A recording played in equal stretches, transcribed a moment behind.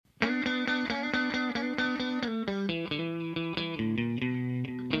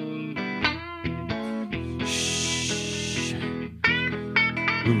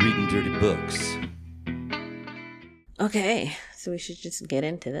Okay, so we should just get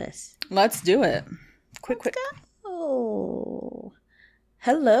into this. Let's do it. Quick. Oh,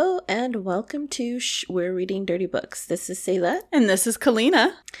 hello and welcome to We're Reading Dirty Books. This is Sayla. And this is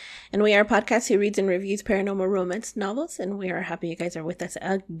Kalina. And we are a podcast who reads and reviews paranormal romance novels. And we are happy you guys are with us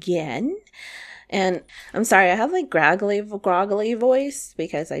again. And I'm sorry, I have like groggly voice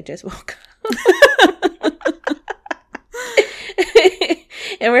because I just woke up.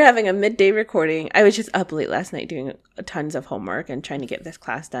 And we're having a midday recording. I was just up late last night doing tons of homework and trying to get this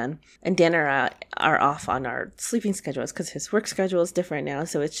class done. And Dan are off on our sleeping schedules because his work schedule is different now.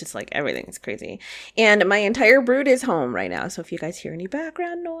 So it's just like everything is crazy. And my entire brood is home right now. So if you guys hear any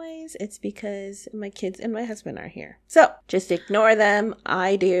background noise, it's because my kids and my husband are here. So just ignore them.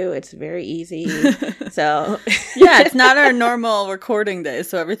 I do. It's very easy. So yeah, it's not our normal recording day.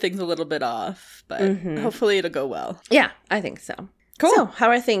 So everything's a little bit off. But hopefully it'll go well. Yeah, I think so. Cool. So, how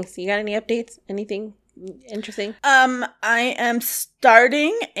are things? You got any updates? Anything interesting? I am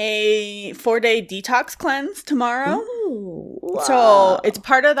starting a 4-day detox cleanse tomorrow. Ooh, wow. So it's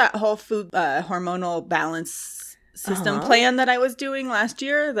part of that whole food hormonal balance system plan that I was doing last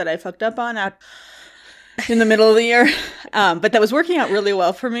year that I fucked up on out in the middle of the year. But that was working out really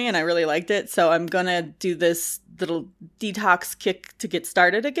well for me and I really liked it. So I'm going to do this little detox kick to get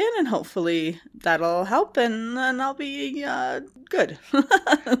started again and hopefully that'll help and then I'll be good.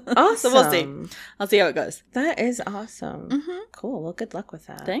 Awesome. So we'll see. I'll see how it goes. That is awesome. Mm-hmm. Cool. Well, good luck with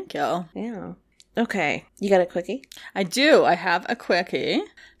that. Thank you. Yeah. Okay. You got a quickie? I do. I have a quickie.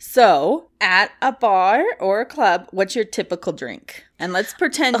 So, at a bar or a club, what's your typical drink? And let's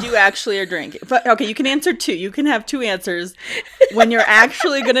pretend you actually are drinking. But okay, you can answer two. You can have two answers when you're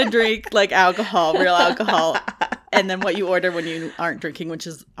actually going to drink like alcohol, real alcohol, and then what you order when you aren't drinking, which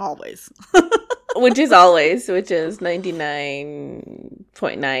is always. Which is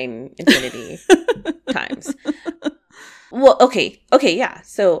 99.9 infinity times. Well, okay, yeah.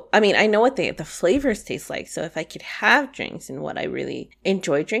 So, I mean, I know what the flavors taste like. So, if I could have drinks and what I really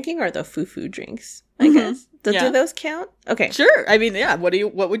enjoy drinking are the foo drinks, I guess. Do those count? Okay. Sure. I mean, yeah. What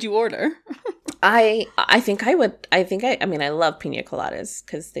would you order? I mean, I love pina coladas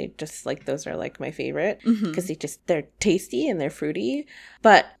because they just like, those are like my favorite because they're tasty and they're fruity.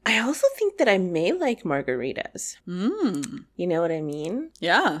 But I also think that I may like margaritas. You know what I mean?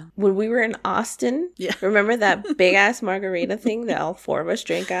 Yeah. When we were in Austin, remember that big ass margarita thing that all four of us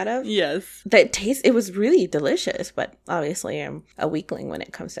drank out of? Yes. It was really delicious, but obviously I'm a weakling when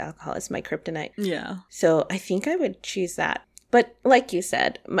it comes to alcohol. It's my kryptonite. Yeah. So I think I would choose that. But like you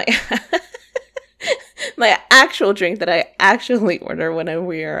said, my my actual drink that I actually order when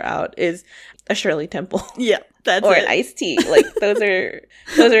we are out is a Shirley Temple. Yeah, that's or it. An iced tea. Like those are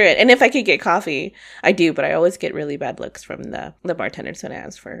it. And if I could get coffee, I do, but I always get really bad looks from the bartenders when I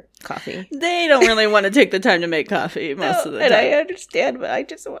ask for coffee. They don't really want to take the time to make coffee most of the time. And I understand, but I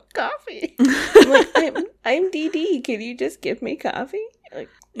just want coffee. I'm like, I'm DD. Can you just give me coffee? Like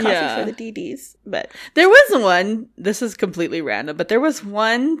coffee for the DDs. But there was one, this is completely random, but there was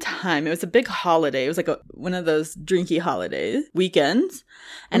one time, it was a big holiday. It was like one of those drinky holiday weekends.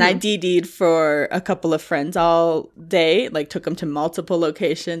 And I DD'd for a couple of friends all day, like took them to multiple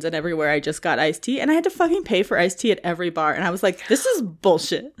locations and everywhere I just got iced tea. And I had to fucking pay for iced tea at every bar. And I was like, this is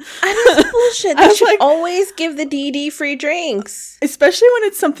bullshit. That is bullshit. They should always give the DD free drinks. Especially when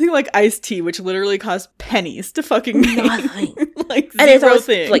it's something like iced tea, which literally costs pennies to fucking make. Nothing. Like and it's always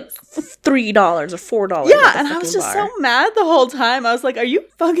thing. Like $3 or $4. Yeah, and I was just so mad the whole time. I was like, are you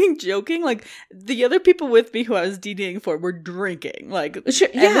fucking joking? Like, the other people with me who I was DDing for were drinking. Like, sure,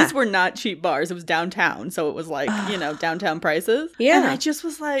 and these were not cheap bars. It was downtown, so it was like, downtown prices. Yeah. And I just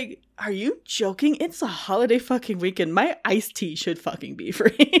was like, are you joking? It's a holiday fucking weekend. My iced tea should fucking be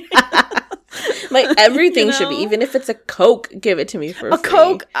free. Like everything should be, even if it's a Coke, give it to me for free.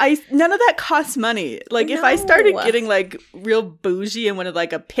 Coke, none of that costs money. Like if I started getting like real bougie and wanted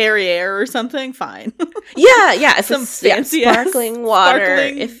like a Perrier or something, fine. Yeah. If some it's fancy sparkling water,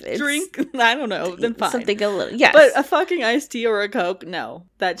 sparkling if it's drink, I don't know, then fine. Something a little, yes. But a fucking iced tea or a Coke, no,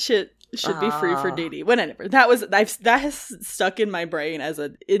 that shit should be free for DD. Whatever. That has stuck in my brain as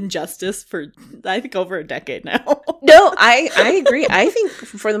an injustice for I think over a decade now. No, I agree. I think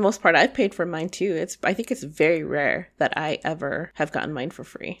for the most part I've paid for mine too. I think it's very rare that I ever have gotten mine for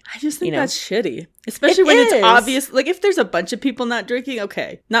free. I just think that's shitty. Especially when it's obvious, like if there's a bunch of people not drinking,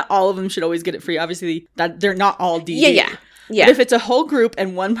 okay. Not all of them should always get it free. Obviously that they're not all DD. Yeah. But if it's a whole group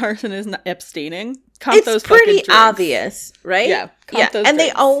and one person is not abstaining, those pretty fucking drinks. obvious, right? Yeah. And drinks.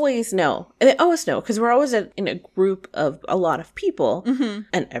 they always know. And they always know because we're always in a group of a lot of people. Mm-hmm.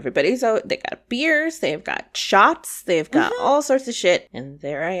 And everybody's out. They got beers. They've got shots. They've got all sorts of shit. And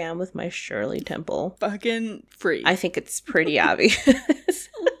there I am with my Shirley Temple. Fucking free. I think it's pretty obvious.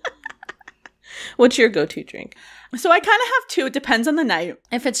 What's your go-to drink? So I kind of have two. It depends on the night.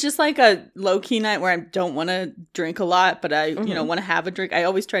 If it's just like a low-key night where I don't want to drink a lot, but I, want to have a drink, I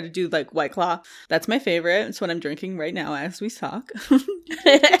always try to do like White Claw. That's my favorite. It's what I'm drinking right now as we talk.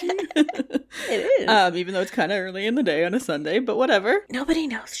 It is. Even though it's kind of early in the day on a Sunday, but whatever. Nobody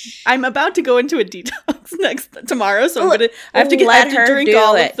knows. Shh. I'm about to go into a detox tomorrow, so I have to drink do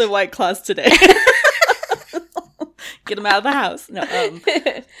all it. of the White Claws today. Get them out of the house. No,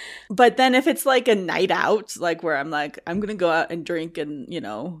 but then if it's like a night out, like where I'm gonna go out and drink and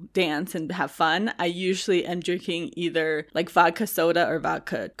dance and have fun, I usually am drinking either like vodka soda or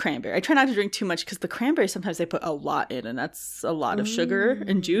vodka cranberry. I try not to drink too much because the cranberry sometimes they put a lot in, and that's a lot of sugar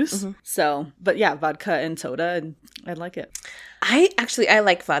and juice. So, but yeah, vodka and soda, and I like it. I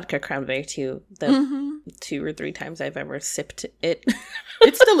like vodka cranberry too. The 2 or 3 times I've ever sipped it.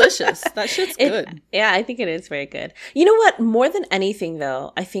 It's delicious. That shit's good. Yeah, I think it is very good. You know what? More than anything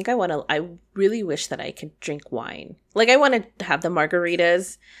though, I think I really wish that I could drink wine. Like I want to have the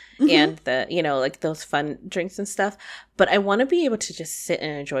margaritas and the, like those fun drinks and stuff. But I want to be able to just sit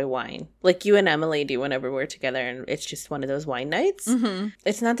and enjoy wine. Like you and Emily do whenever we're together and it's just one of those wine nights.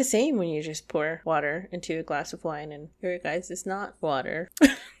 It's not the same when you just pour water into a glass of wine and here, guys, it's not water.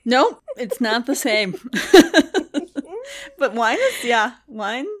 Nope, it's not the same. But wine is,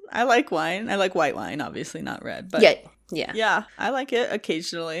 wine. I like wine. I like white wine, obviously not red. But yeah, I like it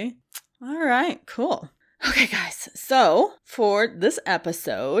occasionally. All right, cool. Okay, guys. So for this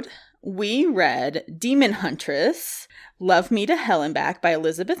episode, we read Demon Huntress, Love Me to Hell and Back by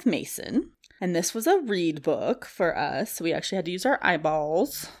Elizabeth Mason. And this was a read book for us. We actually had to use our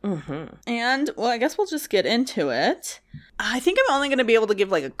eyeballs. And, well, I guess we'll just get into it. I think I'm only going to be able to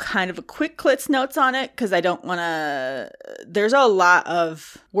give like a kind of a quick Clit's notes on it because I don't want to... There's a lot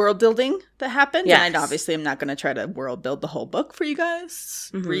of world building that happens. Yes. And obviously I'm not going to try to world build the whole book for you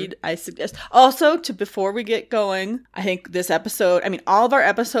guys. Read, I suggest. Also, before we get going, I think this episode... all of our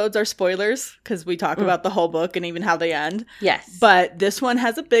episodes are spoilers because we talk about the whole book and even how they end. Yes. But this one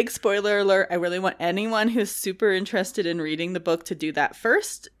has a big spoiler alert. I really want anyone who's super interested in reading the book to do that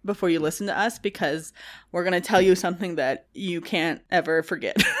first before you listen to us because we're going to tell you something that you can't ever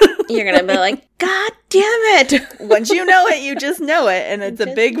forget. You're going to be like, God damn it. Once you know it, you just know it. And it's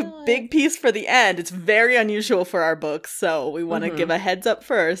a big piece for the end. It's very unusual for our books. So we want to give a heads up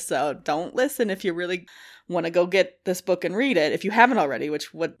first. So don't listen if you really want to go get this book and read it. If you haven't already,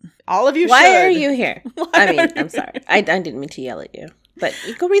 which all of you should. Why are you here? I'm sorry. I didn't mean to yell at you. But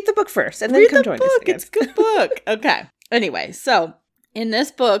you go read the book first and then come join us again. It's a good book. Okay. Anyway, so in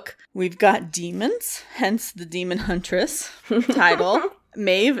this book, we've got demons, hence the Demon Huntress title.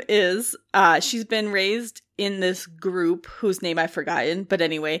 Maeve is, she's been raised in this group whose name I've forgotten. But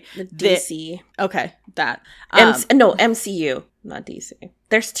anyway. The DC. Okay, that. No, MCU, not DC.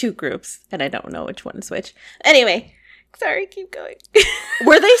 There's 2 groups and I don't know which one is which. Anyway. Sorry, keep going.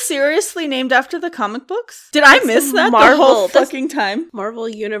 Were they seriously named after the comic books? Did I miss that the whole fucking time? Marvel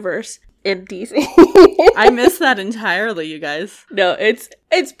Universe in DC. I missed that entirely, you guys. No, it's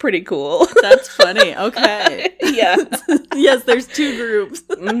pretty cool. That's funny. Okay. Yeah. Yes, there's 2 groups.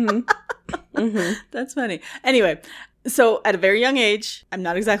 That's funny. Anyway, so at a very young age, I'm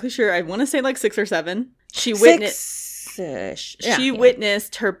not exactly sure. I want to say like 6 or 7. She witnessed... She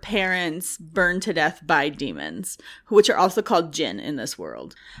witnessed her parents burned to death by demons, which are also called jinn in this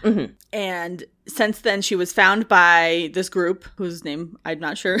world. And since then, she was found by this group, whose name I'm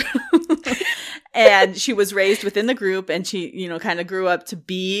not sure. And she was raised within the group, and she, kind of grew up to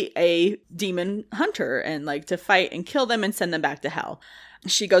be a demon hunter and like to fight and kill them and send them back to hell.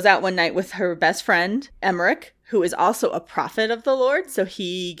 She goes out one night with her best friend, Emmerich, who is also a prophet of the Lord. So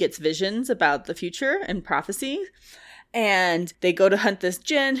he gets visions about the future and prophecy. And they go to hunt this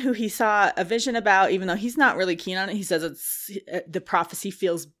jinn who he saw a vision about, even though he's not really keen on it. He says the prophecy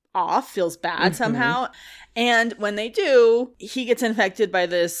feels off, feels bad somehow. And when they do, he gets infected by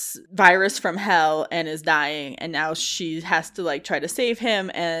this virus from hell and is dying. And now she has to like try to save him.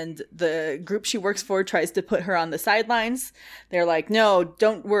 And the group she works for tries to put her on the sidelines. They're like, no,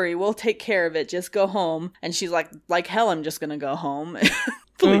 don't worry. We'll take care of it. Just go home. And she's like hell, I'm just going to go home.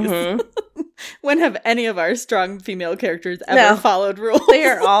 Please. When have any of our strong female characters ever followed rules? They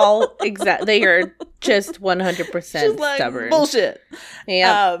are all they are just 100% like, stubborn. Bullshit.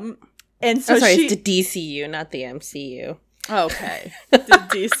 Yeah. And so it's the DCU, not the MCU. Okay.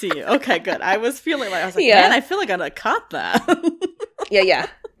 DCU. Okay, good. I was like, man, I feel like I caught that. Yeah.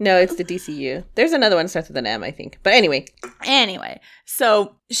 No, it's the DCU. There's another one that starts with an M, I think. But anyway.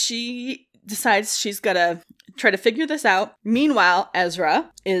 So she decides she's gonna try to figure this out. Meanwhile,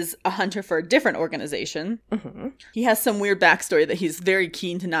 Ezra is a hunter for a different organization. Mm-hmm. He has some weird backstory that he's very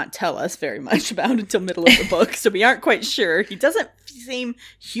keen to not tell us very much about until middle of the book, so we aren't quite sure. He doesn't seem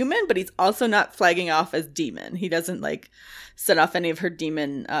human, but he's also not flagging off as demon. He doesn't set off any of her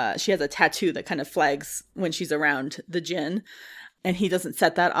demon. She has a tattoo that kind of flags when she's around the Jinn, and he doesn't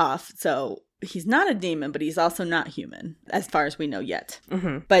set that off. So he's not a demon, but he's also not human, as far as we know yet.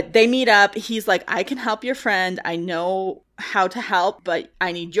 Mm-hmm. But they meet up. He's like, I can help your friend. I know how to help, but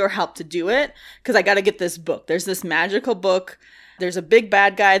I need your help to do it because I got to get this book. There's this magical book. There's a big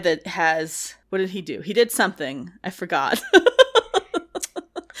bad guy that has... What did he do? He did something. I forgot.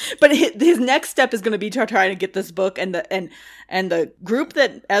 But his next step is going to be to try to get this book, and the group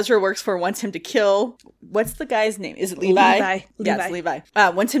that Ezra works for wants him to kill. What's the guy's name? Is it Levi? Yeah, it's Levi.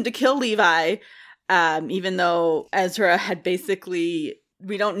 Wants him to kill Levi, even though Ezra had basically,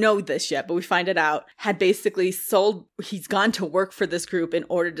 we don't know this yet, but we find it out, had basically he's gone to work for this group in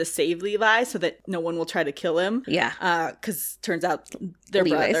order to save Levi so that no one will try to kill him. Yeah. Because turns out they're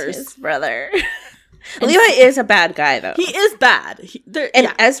Levi's brothers. His brother. Levi is a bad guy, though. He is bad.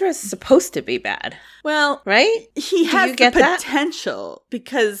 Ezra's supposed to be bad. Well, right? He has the potential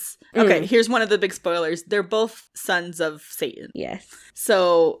because, okay, here's one of the big spoilers. They're both sons of Satan. Yes.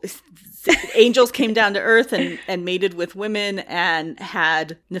 So angels came down to earth and mated with women and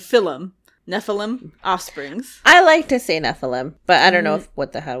had Nephilim offsprings. I like to say Nephilim, but I don't know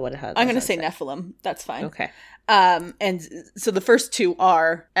what the hell. I'm going to say Nephilim. That's fine. Okay. And so the first two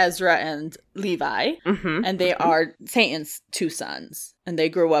are Ezra and Levi, and they are Satan's two sons. And they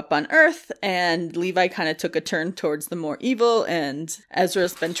grew up on Earth, and Levi kind of took a turn towards the more evil, and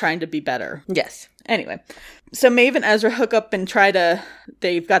Ezra's been trying to be better. Yes. Anyway, so Maeve and Ezra hook up and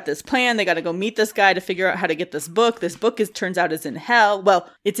they've got this plan. They got to go meet this guy to figure out how to get this book. This book turns out is in hell. Well,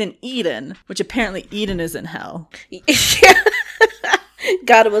 it's in Eden, which apparently Eden is in hell. Yeah.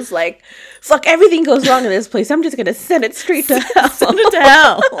 God was like, fuck, everything goes wrong in this place. I'm just going to send it straight to hell. Send it to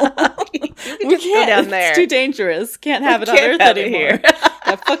hell. We can't go down there. It's too dangerous. Can't have it on Earth anymore.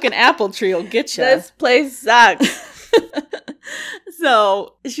 That fucking apple tree will get you. This place sucks.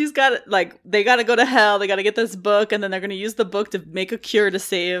 So she's got they got to go to hell. They got to get this book, and then they're going to use the book to make a cure to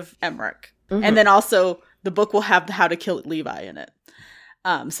save Emmerich. Mm-hmm. And then also the book will have how to kill Levi in it.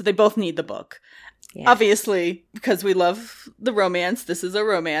 So they both need the book. Yeah. Obviously, because we love the romance, this is a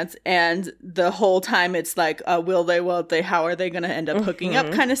romance, and the whole time it's like, will they, won't they, how are they going to end up hooking up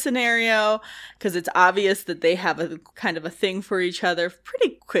kind of scenario, because it's obvious that they have a kind of a thing for each other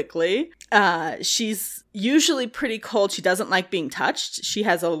pretty quickly. She's usually pretty cold. She doesn't like being touched. She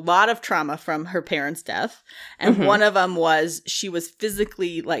has a lot of trauma from her parents' death, and one of them was she was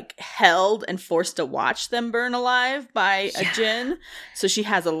physically held and forced to watch them burn alive by a djinn. So she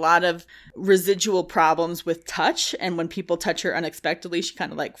has a lot of residual problems with touch, and when people touch her unexpectedly, she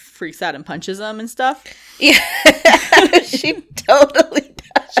kind of freaks out and punches them and stuff. Yeah. She totally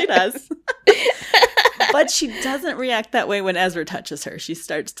does. She does. But she doesn't react that way when Ezra touches her. She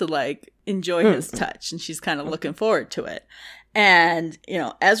starts to enjoy his touch, and she's kind of looking forward to it. And,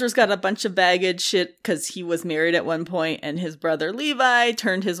 Ezra's got a bunch of baggage shit because he was married at one point, and his brother Levi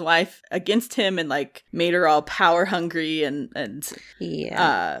turned his wife against him and made her all power hungry and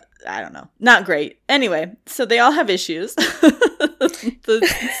I don't know. Not great. Anyway, so they all have issues.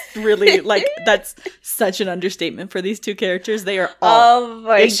 Really, that's such an understatement for these two characters. They are all Oh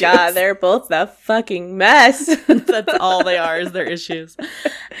my issues. God, they're both a fucking mess. That's all they are, is their issues.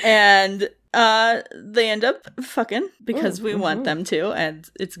 And they end up fucking because we want them to, and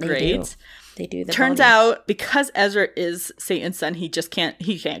it's great. They do. Turns out, because Ezra is Satan's son, he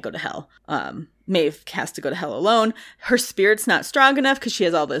can't go to hell. Maeve has to go to hell alone. Her spirit's not strong enough because she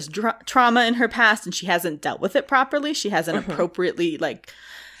has all this trauma in her past, and she hasn't dealt with it properly. She hasn't appropriately,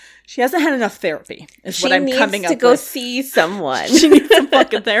 she hasn't had enough therapy, is what I'm coming up with. She needs to go see someone. She needs some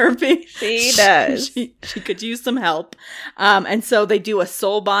fucking therapy. She does. She could use some help. And so they do a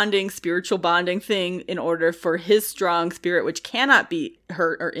soul bonding, spiritual bonding thing in order for his strong spirit, which cannot be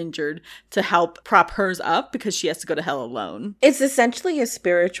hurt or injured, to help prop hers up because she has to go to hell alone. It's essentially a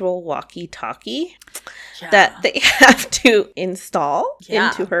spiritual walkie-talkie that they have to install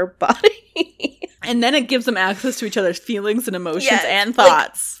into her body. And then it gives them access to each other's feelings and emotions and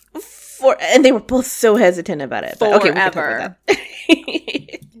thoughts. And they were both so hesitant about it. Forever. But okay, we can talk about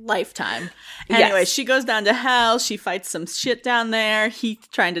that. Lifetime. Anyway, she goes down to hell. She fights some shit down there. He's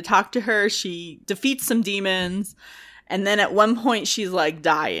trying to talk to her. She defeats some demons. And then at one point she's like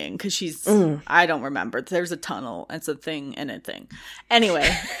dying because she's, I don't remember. There's a tunnel. It's a thing and a thing. Anyway,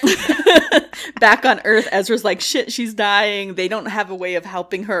 back on Earth, Ezra's like, shit, she's dying. They don't have a way of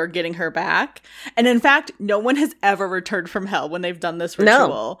helping her or getting her back. And in fact, no one has ever returned from hell when they've done this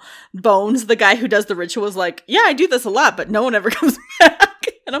ritual. No. Bones, the guy who does the ritual, is like, yeah, I do this a lot, but no one ever comes back.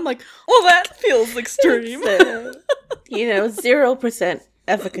 And I'm like, well, that feels extreme. 0%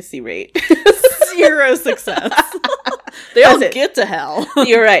 efficacy rate. 0 success. They all get to hell.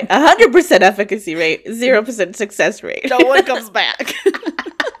 You're right. 100% efficacy rate, 0% success rate. No one comes back.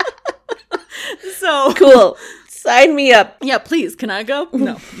 So cool. Sign me up. Yeah, please. Can I go?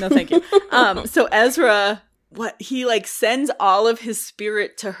 No, thank you. So Ezra, he like sends all of his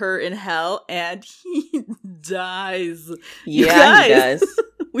spirit to her in hell, and he dies. Yeah, he does.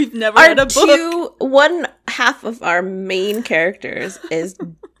 We've never read a book. One half of our main characters is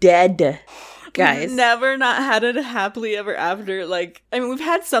dead. Guys, we've never not had a happily ever after. Like, I mean, we've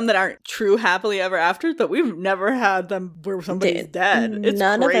had some that aren't true happily ever afters, but we've never had them where somebody's dead. It's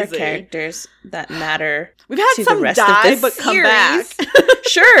none crazy. of our characters that matter. We've had to some the rest die of the but come back.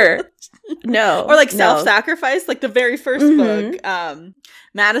 Sure. No. Or like self-sacrifice, like the very first book.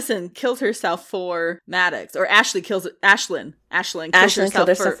 Madison kills herself for Maddox, or Ashlyn kills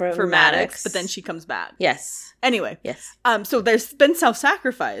herself for Maddox, but then she comes back. Yes. Anyway, yes. So there's been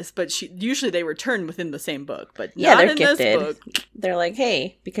self-sacrifice, but usually they return within the same book, but yeah, not they're in gifted. This book. They're like,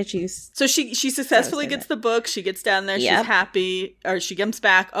 hey, because she's so she successfully gets the book. She gets down there. Yep. She's happy, or she comes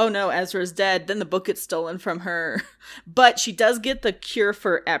back. Oh no, Ezra's dead. Then the book gets stolen from her, but she does get the cure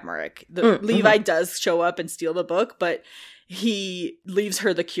for Emmerich. Levi does show up and steal the book, but he leaves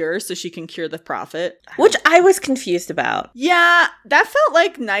her the cure so she can cure the prophet. Which I was confused about. Yeah, that felt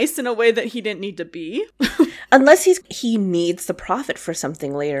like nice in a way that he didn't need to be. Unless he needs the prophet for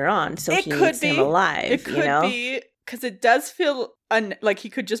something later on, so he needs him alive. It could be, because it does feel like he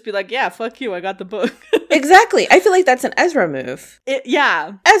could just be like, yeah, fuck you, I got the book. Exactly. I feel like that's an Ezra move.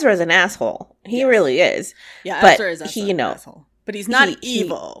 Yeah. Ezra's an asshole. He really is. Yeah, but Ezra is an asshole. But he's not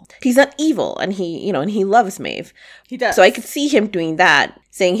evil. He's not evil, and he loves Maeve. He does. So I could see him doing that,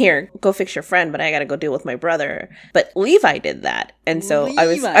 saying, "Here, go fix your friend, but I got to go deal with my brother." But Levi did that, and so I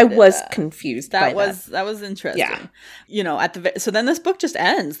was confused. That was interesting. Yeah. So then this book just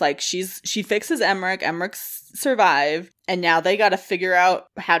ends. Like she fixes Emmerich. Emmerich's survived, and now they got to figure out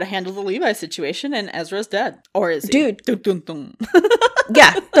how to handle the Levi situation. And Ezra's dead, or is he? Dude. Dun, dun, dun.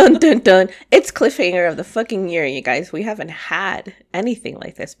 Yeah, dun dun dun. It's cliffhanger of the fucking year, you guys. We haven't had anything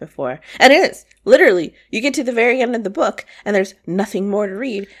like this before. And it is. Literally, you get to the very end of the book and there's nothing more to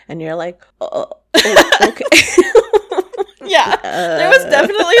read and you're like, oh okay. Yeah. There was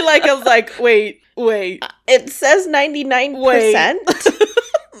definitely I was like, wait. It says 99%. Wait.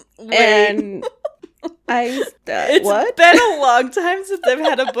 And it's been a long time since I've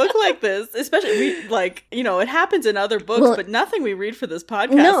had a book like this, especially it happens in other books, but nothing we read for this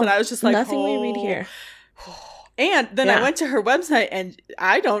podcast. No, and I was just like, nothing we read here. And then I went to her website and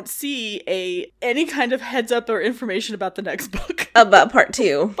I don't see any kind of heads up or information about the next book. About part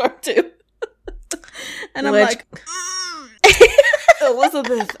 2. And I'm like,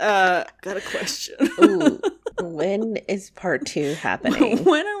 Elizabeth, got a question. Ooh, when is part 2 happening?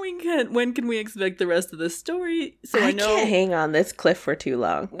 When can we expect the rest of the story? So I know can't hang on this cliff for too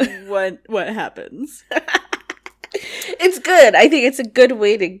long. What happens? It's good. I think it's a good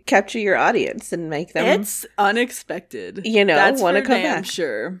way to capture your audience and make them. It's unexpected. Want to come back. I'm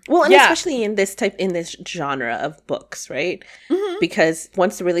sure. Well, and especially in this genre of books, right? Mm-hmm. Because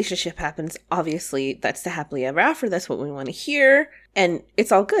once the relationship happens, obviously that's the happily ever after. That's what we want to hear. And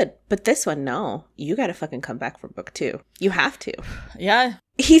it's all good. But this one, no. You got to fucking come back for book 2. You have to. Yeah.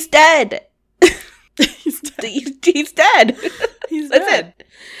 He's dead. He's dead. He's dead. He's That's dead. It.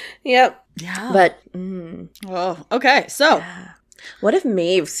 Yep. Yeah. But. Oh, okay. So. Yeah. What if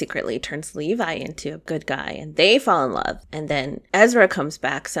Maeve secretly turns Levi into a good guy and they fall in love? And then Ezra comes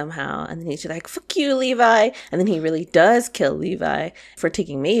back somehow and then he's like, fuck you, Levi. And then he really does kill Levi for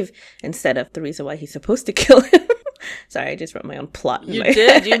taking Maeve instead of the reason why he's supposed to kill him. Sorry, I just wrote my own plot. You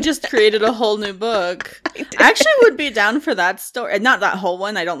did. You just created a whole new book. I actually would be down for that story. Not that whole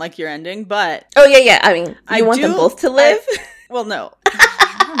one. I don't like your ending, but... Oh, yeah. I mean, you want them both to live? Well, no.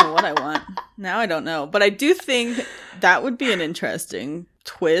 I don't know what I want. Now I don't know. But I do think that would be an interesting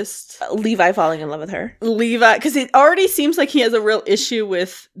twist. Levi falling in love with her. Levi, because it already seems like he has a real issue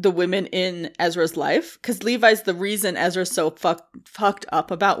with the women in Ezra's life. Because Levi's the reason Ezra's so fucked up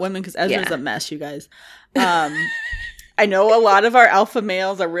about women. Because Ezra's a mess, you guys. I know a lot of our alpha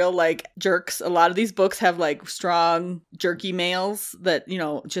males are real like jerks. A lot of these books have like strong jerky males that, you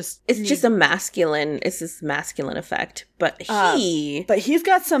know, just it's this masculine effect. But he's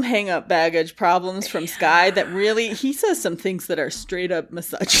got some hang up baggage problems from Skye that really, he says some things that are straight up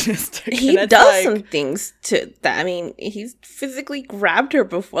misogynistic. He does some things to that. I mean, he's physically grabbed her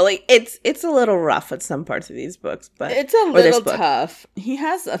before. Like it's a little rough at some parts of these books, but it's a little tough. He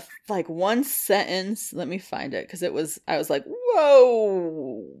has one sentence. Let me find it because I was like,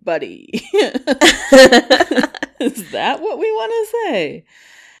 whoa, buddy. Is that what we want to say?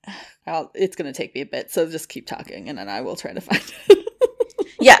 It's going to take me a bit, so just keep talking, and then I will try to find it.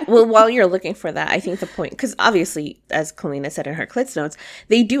 Yeah, well, while you're looking for that, I think the point, because obviously, as Kalina said in her Clits notes,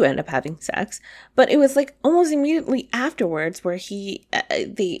 they do end up having sex, but it was like almost immediately afterwards where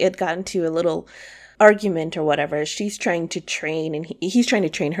they had gotten to a little argument or whatever. She's trying to train, and he's trying to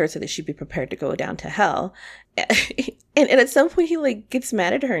train her so that she'd be prepared to go down to hell. And at some point, he like gets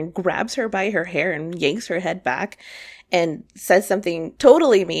mad at her and grabs her by her hair and yanks her head back and says something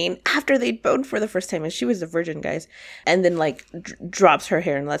totally mean after they'd boned for the first time, and she was a virgin, guys, and then like drops her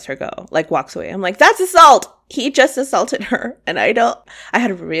hair and lets her go, like walks away. I'm like, that's assault. He just assaulted her. And I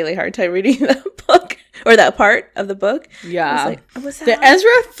had a really hard time reading that book or that part of the book. Yeah.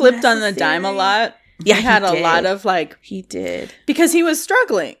 Ezra flipped on the dime a lot. Yeah, he had a lot of like, he did, because he was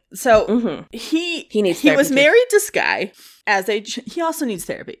struggling. So he was married to Skye he also needs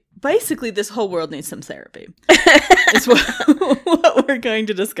therapy. Basically, this whole world needs some therapy. Is what we're going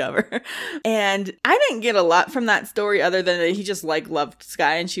to discover. And I didn't get a lot from that story other than that he just like loved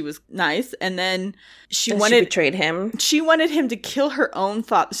Skye and she was nice. And then she betrayed him. She wanted him to kill her own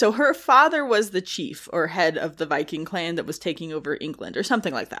father. So her father was the chief or head of the Viking clan that was taking over England or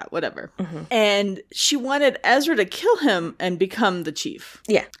something like that, whatever. And she wanted Ezra to kill him and become the chief.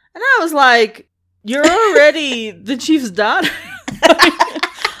 Yeah. And I was like, you're already the chief's daughter.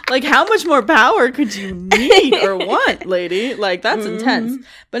 Like, how much more power could you need or want, lady? Like, that's intense.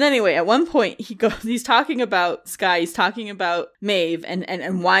 But anyway, at one point, he's talking about Skye, he's talking about Maeve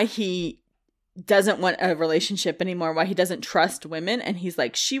and why he doesn't want a relationship anymore, why he doesn't trust women. And he's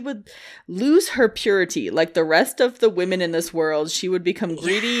like, she would lose her purity. Like the rest of the women in this world, she would become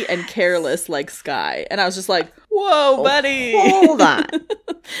greedy and careless like Skye. And I was just like, whoa, buddy. Hold on.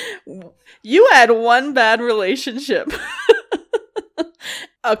 You had one bad relationship.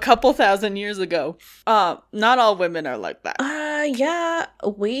 A couple thousand years ago. Not all women are like that. Yeah.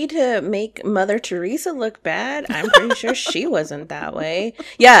 Way to make Mother Teresa look bad. I'm pretty sure she wasn't that way.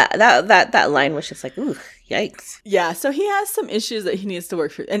 Yeah, that line was just like, ooh, yikes. Yeah, so he has some issues that he needs to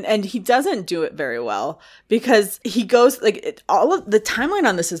work through. And he doesn't do it very well because he goes, like, all of the timeline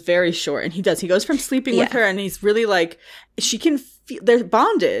on this is very short. And he goes from sleeping with her and he's really like, she can they're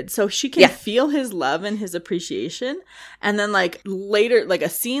bonded, so she can feel his love and his appreciation. And then like later, like a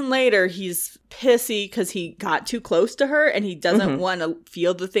scene later, he's pissy because he got too close to her and he doesn't want to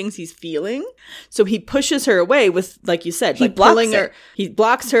feel the things he's feeling, so he pushes her away with, like you said, like pulling her. He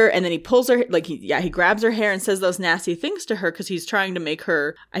blocks her and then he pulls her, like he grabs her hair and says those nasty things to her because he's trying to make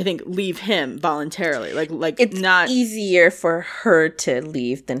her, I think, leave him voluntarily. Like it's not easier for her to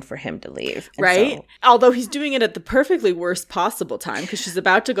leave than for him to leave, and right? So, although he's doing it at the perfectly worst possible time because she's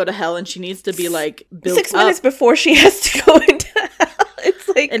about to go to hell and she needs to be like built 6 minutes before she has to go into hell. It's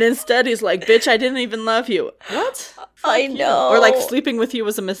like, and instead he's like, bitch, I didn't even love you. What? I know. Or like, sleeping with you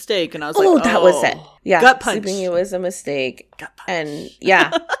was a mistake. And I was like, oh, that was it. Yeah. Gut punch. Sleeping you was a mistake. Gut punch. And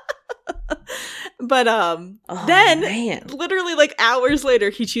yeah. But then literally like hours later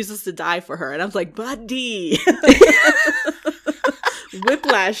he chooses to die for her and I was like, buddy.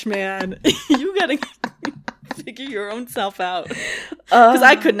 Whiplash, man. You gotta figure your own self out, because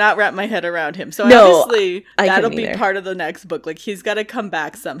I could not wrap my head around him. So obviously that'll be part of the next book. Like he's got to come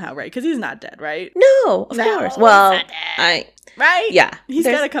back somehow, right? Because he's not dead, right? No, of course. Well, right? Yeah, he's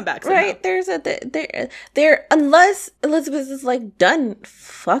got to come back somehow. Right? There's there unless Elizabeth is like, done.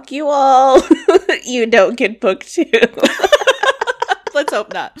 Fuck you all. You don't get book 2. Let's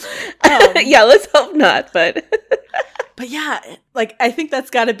hope not. Yeah, let's hope not. But yeah, like I think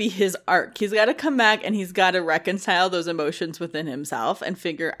that's got to be his arc. He's got to come back and he's got to reconcile those emotions within himself and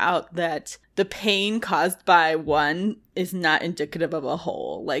figure out that the pain caused by one is not indicative of a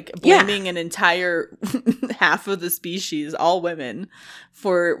whole. Like blaming an entire half of the species, all women,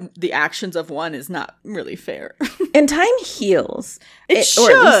 for the actions of one is not really fair. And time heals. It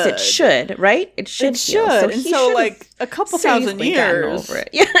should. Or at least it should, right? It should heal. And so like a couple thousand years. Over it.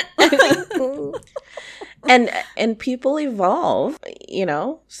 Yeah. And people evolve, you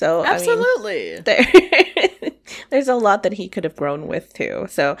know? So absolutely. I mean, There's a lot that he could have grown with too.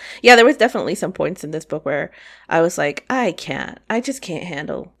 So yeah, there was definitely some points in this book where I was like, I just can't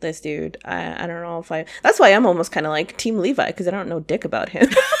handle this dude. I don't know if that's why I'm almost kind of like Team Levi, because I don't know dick about him.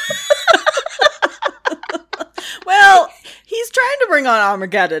 Well, he's trying to bring on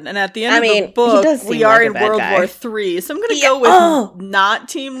Armageddon, and at the end of the book, we are in World War III. So I'm going to go with not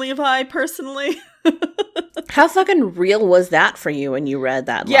Team Levi personally. How fucking real was that for you when you read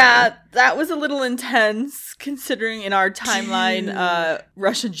that line? Yeah, that was a little intense, considering in our timeline,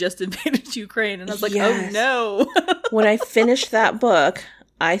 Russia just invaded Ukraine, and I was like, oh no. When I finished that book,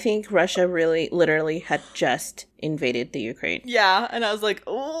 I think Russia really, literally had just invaded the Ukraine. Yeah, and I was like,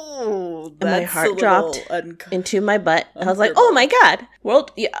 oh, that's my heart dropped into my butt. I was like, oh my god,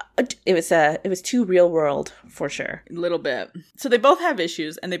 it was too real world for sure. A little bit. So they both have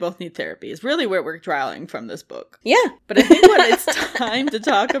issues, and they both need therapy. Is really where we're drawing from this book. Yeah, but I think what it's time to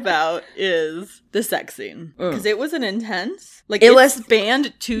talk about is the sex scene, because it was an intense. Like it was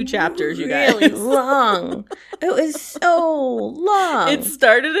spanned 2 chapters. You guys, really long. It was so long. It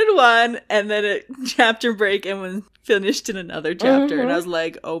started in one, and then a chapter break, and was finished in another chapter. And I was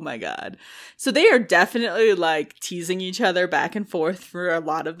like, oh my god. So they are definitely like teasing each other back and forth for a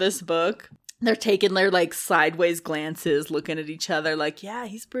lot of this book. They're taking their like sideways glances, looking at each other like, yeah,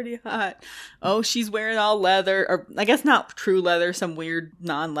 he's pretty hot. Oh, she's wearing all leather, or I guess not true leather, some weird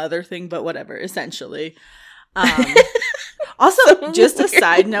non-leather thing, but whatever, essentially. Also, just a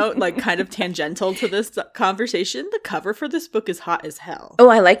side note, like kind of tangential to this conversation, the cover for this book is hot as hell. Oh,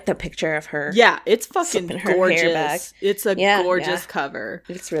 I like the picture of her. Yeah, it's fucking gorgeous. It's a gorgeous cover.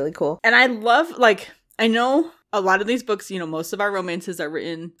 It's really cool. And I love, like, I know a lot of these books, you know, most of our romances are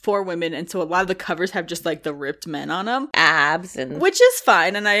written for women, and so a lot of the covers have just like the ripped men on them. Abs and... Which is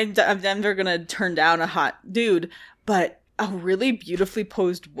fine, and I'm never gonna turn down a hot dude, but a really beautifully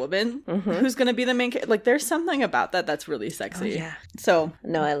posed woman who's going to be the main character. Like, there's something about that that's really sexy. Oh, yeah. So,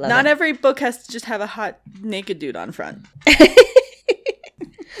 no, I love not every book has to just have a hot naked dude on front.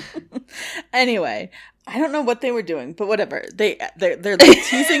 Anyway, I don't know what they were doing, but whatever. They're like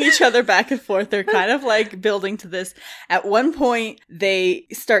teasing each other back and forth. They're kind of like building to this. At one point, they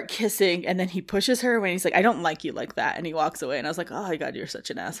start kissing, and then he pushes her away, and he's like, I don't like you like that. And he walks away, and I was like, oh my god, you're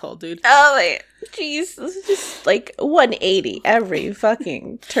such an asshole, dude. Oh my jeez. This is just like 180 every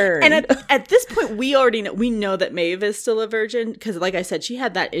fucking turn. And at this point, we already know. We know that Maeve is still a virgin, because like I said, she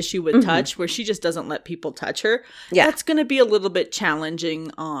had that issue with touch where she just doesn't let people touch her. Yeah. That's going to be a little bit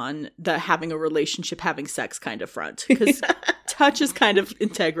challenging on the having a relationship, having sex kind of front, because touch is kind of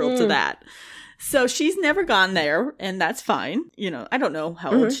integral to that. So she's never gone there, and that's fine. You know, I don't know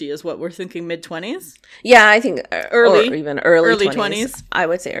how old she is. What we're thinking, mid-20s? Yeah, I think early, or even early 20s. I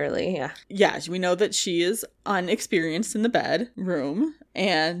would say early. Yeah. Yeah, we know that she is unexperienced in the bedroom,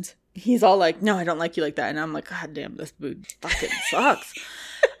 and he's all like, "No, I don't like you like that," and I'm like, "God damn, this dude fucking sucks."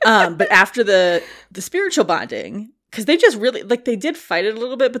 But after the spiritual bonding. Because they just really, like, they did fight it a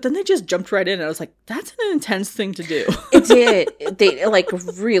little bit, but then they just jumped right in. And I was like, that's an intense thing to do. It did. They, like,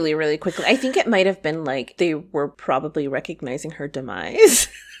 really, really quickly. I think it might have been, like, they were probably recognizing her demise.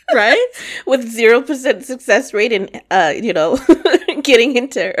 Right? With 0% success rate in, you know,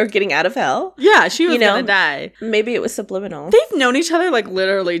 getting out of hell. Yeah, she was gonna die. Maybe it was subliminal. They've known each other like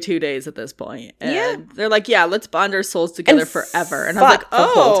literally 2 days at this point. And they're like, yeah, let's bond our souls together forever. And I was like, the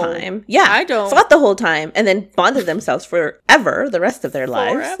whole time. Yeah, I don't fought the whole time, and then bonded themselves forever the rest of their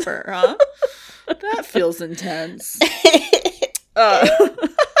lives. Forever, huh? That feels intense. A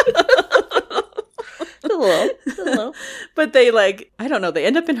little. But they, like, I don't know, they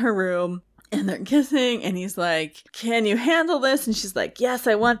end up in her room and they're kissing, and he's like, can you handle this? And she's like, yes,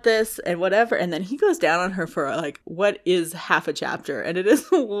 I want this, and whatever. And then he goes down on her for like what is half a chapter, and it is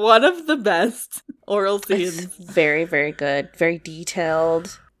one of the best oral scenes. It's very, very good, very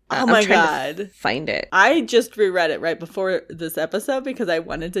detailed. Oh my god. Find it. I just reread it right before this episode because I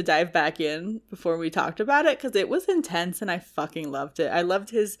wanted to dive back in before we talked about it, because it was intense and I fucking loved it. I loved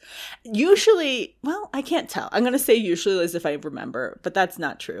his usually, well, I can't tell. I'm going to say usually as if I remember, but that's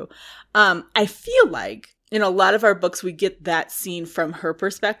not true. I feel like in a lot of our books, we get that scene from her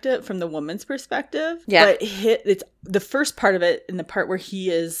perspective, from the woman's perspective. Yeah. But it's the first part of it, and the part where he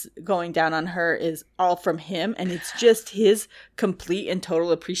is going down on her is all from him. And it's just his complete and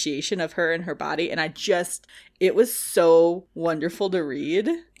total appreciation of her and her body. And it was so wonderful to read.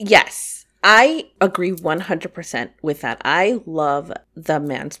 Yes. I agree 100% with that. I love the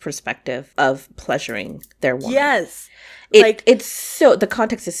man's perspective of pleasuring their woman. Yes. It's so, the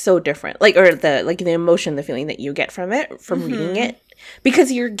context is so different. Like, or the emotion, the feeling that you get from it, from reading it,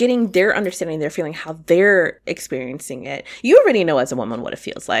 Because you're getting their understanding, their feeling, how they're experiencing it. You already know as a woman what it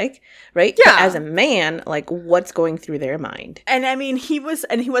feels like, right? Yeah. But as a man, like, what's going through their mind? And I mean, he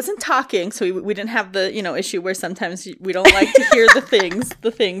wasn't talking, so we didn't have the, issue where sometimes we don't like to hear the things.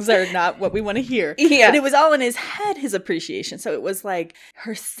 The things are not what we want to hear. Yeah. But it was all in his head, his appreciation. So it was like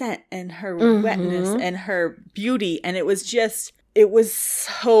her scent and her wetness and her beauty. And it was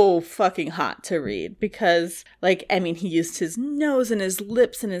so fucking hot to read because, like, I mean, he used his nose and his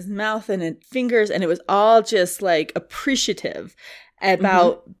lips and his mouth and his fingers, and it was all just, like, appreciative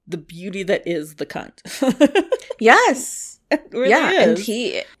about the beauty that is the cunt. Yes. It really is.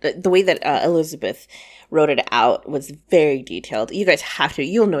 And the way that Elizabeth wrote it out was very detailed. You guys have to,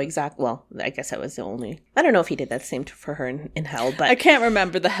 you'll know exactly, well, I guess that was the only, I don't know if he did that same for her in Hell, but. I can't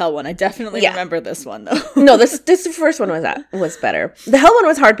remember the Hell one. I definitely remember this one, though. No, this first one was better. The Hell one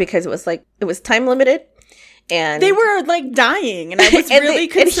was hard because it was time limited. And they were, like, dying, and I was really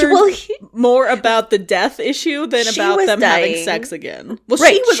concerned more about the death issue than about them having sex again. Well,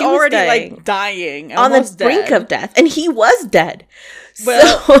 right, she was already dying on the brink of death, and he was dead.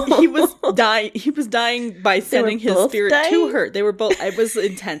 Well, so. he was dying by sending his spirit to her. They were both. It was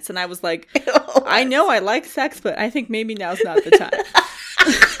intense, and I was like, I know I like sex, but I think maybe now's not the time.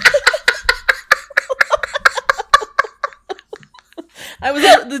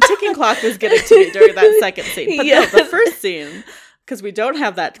 The ticking clock was getting to me during that second scene. But no, the first scene, because we don't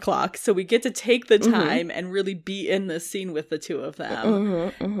have that clock, so we get to take the time and really be in the scene with the two of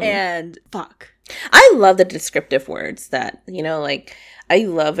them. And fuck. I love the descriptive words that, like, I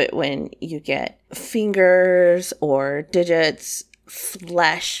love it when you get fingers or digits,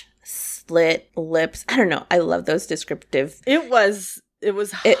 flesh, slit lips. I don't know. I love those descriptive. It was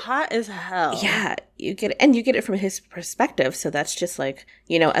hot as hell. Yeah, you get it from his perspective. So that's just like,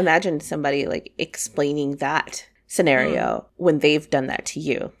 imagine somebody like explaining that scenario when they've done that to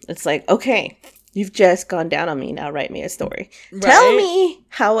you. It's like, okay, you've just gone down on me. Now write me a story. Right? Tell me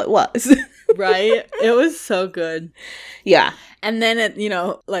how it was. Right? It was so good. Yeah. And then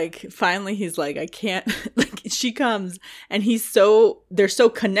finally he's like, I can't, like, she comes and they're so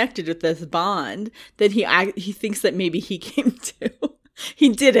connected with this bond that he thinks that maybe he came too. He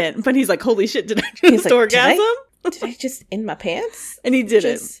didn't, but he's like, holy shit, did I just orgasm? Did I just in my pants? And he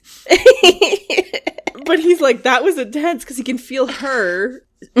didn't. But he's like, that was intense because he can feel her,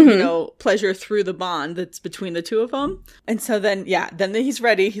 pleasure through the bond that's between the two of them. And so then he's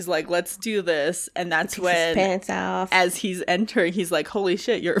ready. He's like, let's do this. And that's when, his pants off. As he's entering, he's like, holy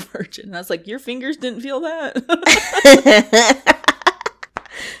shit, you're a virgin. And I was like, your fingers didn't feel that.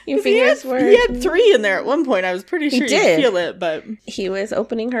 Your fingers were. He had 3 in there at one point. I was pretty sure you'd feel it, but he was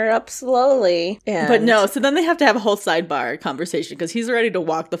opening her up slowly. But no, so then they have to have a whole sidebar conversation because he's ready to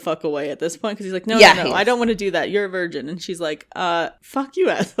walk the fuck away at this point because he's like, no, I don't want to do that. You're a virgin, and she's like, fuck you,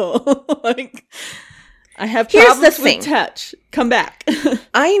 asshole. Like, I have problems with touch. Come back.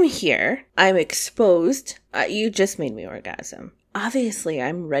 I am here. I'm exposed. You just made me orgasm. Obviously,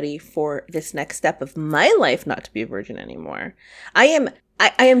 I'm ready for this next step of my life not to be a virgin anymore. I am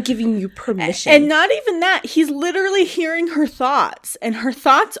giving you permission. And not even that. He's literally hearing her thoughts. And her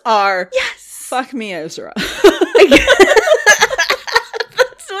thoughts are, yes, fuck me, Ezra. That's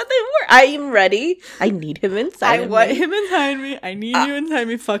what they were. I am ready. I need him inside I want him inside me. I need you inside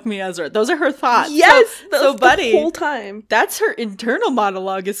me. Fuck me, Ezra. Those are her thoughts. Yes. So buddy, the whole time. That's her internal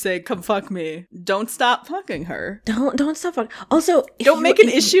monologue is saying, come fuck me. Don't stop fucking her. Don't stop fucking. Also, don't make an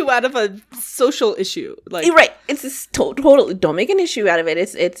issue out of a social issue. Like, right. It's just totally, don't make an issue out of it.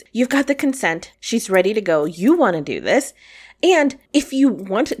 It's you've got the consent. She's ready to go. You want to do this. And if you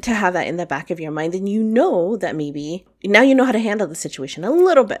want to have that in the back of your mind, then you know that maybe now you know how to handle the situation a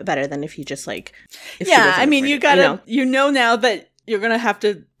little bit better than if you just like. I mean, you gotta, now that you're gonna have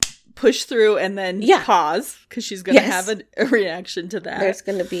to push through and then pause because she's gonna have a reaction to that. There's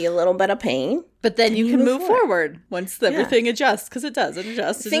gonna be a little bit of pain. But then you can move forward once everything adjusts, because it does. It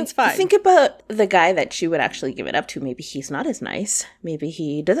adjusts and it's fine. Think about the guy that she would actually give it up to. Maybe he's not as nice. Maybe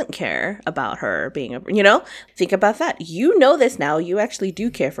he doesn't care about her being think about that. You know this now. You actually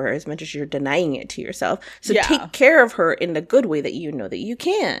do care for her as much as you're denying it to yourself. So take care of her in the good way that you know that you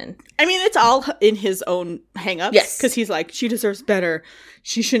can. I mean, it's all in his own hang-ups. Yes. Because he's like, she deserves better.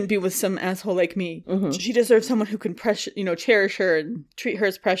 She shouldn't be with some asshole like me. Mm-hmm. She deserves someone who can cherish her and treat her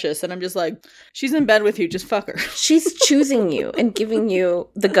as precious. And I'm just like, she's in bed with you, just fuck her. She's choosing you and giving you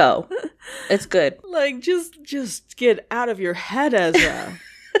the go. It's good. Like, just get out of your head, Ezra.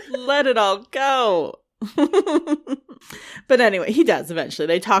 Let it all go. But anyway, he does eventually.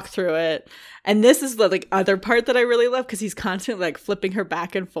 They talk through it. And this is the like other part that I really love because he's constantly like flipping her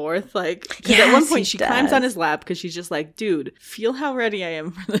back and forth. Like, because at one point she climbs on his lap because she's just like, dude, feel how ready I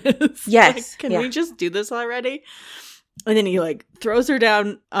am for this. Yes. Like, can we just do this already? And then he like throws her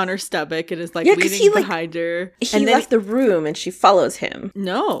down on her stomach and is like leaning behind her. He and left the room and she follows him.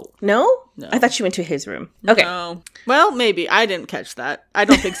 No. I thought she went to his room. Okay. No. Well, maybe. I didn't catch that. I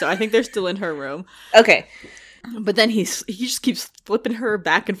don't think so. I think they're still in her room. Okay. But then he just keeps flipping her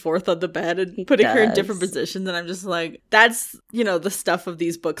back and forth on the bed and putting her in different positions. And I'm just like, that's, you know, the stuff of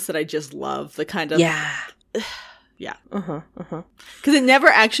these books that I just love. The kind of... Yeah. Yeah. Because it never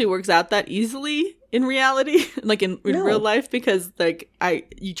actually works out that easily in reality, like in real life, because like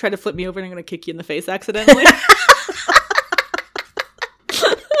you try to flip me over and I'm going to kick you in the face accidentally.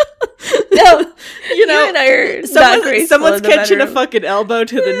 No, you know, you and I are someone's catching a fucking elbow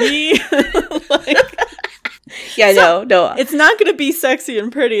to the knee. Like, yeah, so, no. It's not going to be sexy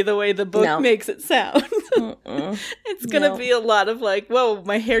and pretty the way the book makes it sound. It's going to be a lot of like, whoa,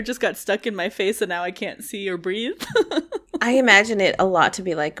 my hair just got stuck in my face and now I can't see or breathe. I imagine it a lot to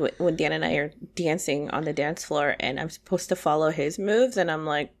be like when Dan and I are dancing on the dance floor and I'm supposed to follow his moves and I'm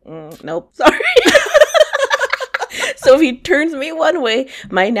like, nope, sorry. So if he turns me one way,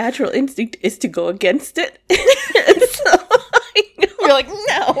 my natural instinct is to go against it. You're like,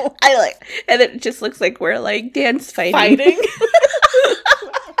 no. And it just looks like we're like dance fighting.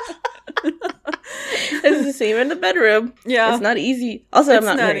 It's the same in the bedroom. Yeah. It's not easy. Also, I'm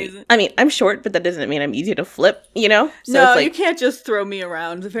not very easy. I mean, I'm short, but that doesn't mean I'm easy to flip, you know? So no, it's like, you can't just throw me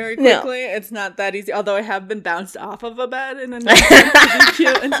around very quickly. No. It's not that easy. Although I have been bounced off of a bed in a nice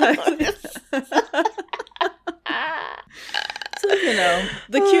cute and sexy. So, you know,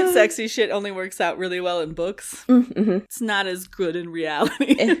 the cute, sexy shit only works out really well in books. Mm-hmm. It's not as good in reality.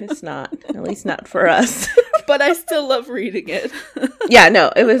 It's not. At least not for us. But I still love reading it. Yeah,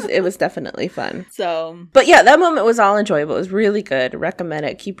 no, it was definitely fun. So, but yeah, that moment was all enjoyable. It was really good. Recommend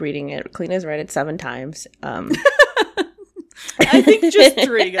it. Keep reading it. Kleina's read it 7 times. I think just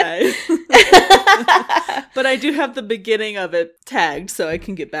 3, guys. But I do have the beginning of it tagged, so I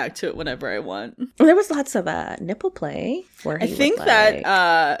can get back to it whenever I want. There was lots of nipple play. Where I think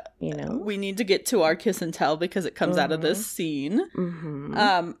that you know, we need to get to our kiss and tell because it comes out of this scene.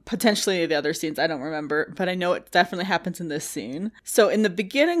 Mm-hmm. Potentially the other scenes, I don't remember, but I know it definitely happens in this scene. So in the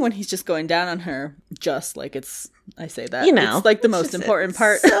beginning, when he's just going down on her, just like I say that, you know, it's like the most important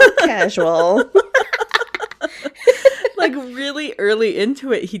part. So casual. Like really early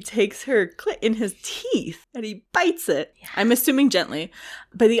into it, he takes her clit in his teeth and he bites it. Yeah. I'm assuming gently,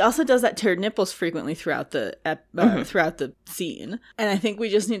 but he also does that to her nipples frequently throughout the throughout the scene. And I think we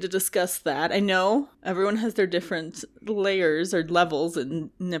just need to discuss that. I know everyone has their different layers or levels in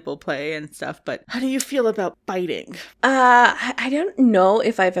nipple play and stuff, but how do you feel about biting? I don't know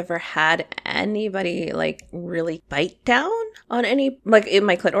if I've ever had anybody like really bite down on any, like in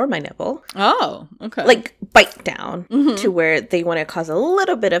my clit or my nipple. Oh, okay. Like bite down to where they want to cause a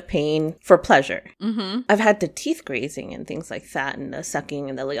little bit of pain for pleasure. Mm-hmm. I've had the teeth grazing and things like that, and the sucking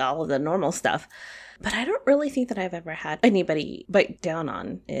and all of the normal stuff. But I don't really think that I've ever had anybody bite down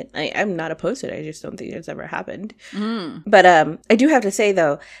on it. I'm not opposed to it. I just don't think it's ever happened. But I do have to say,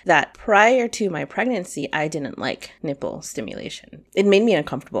 though, that prior to my pregnancy, I didn't like nipple stimulation. It made me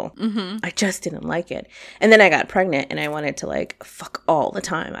uncomfortable. Mm-hmm. I just didn't like it. And then I got pregnant and I wanted to like fuck all the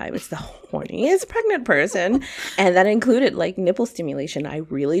time. I was the horniest pregnant person. And that included like nipple stimulation. I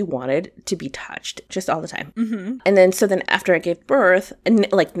really wanted to be touched just all the time. Mm-hmm. And then after I gave birth,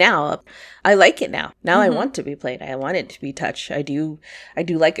 and like now, I like it now. Now I want to be played. I want it to be touched. I do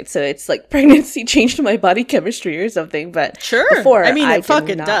like it. So it's like pregnancy changed my body chemistry or something. But sure. Before, I mean, it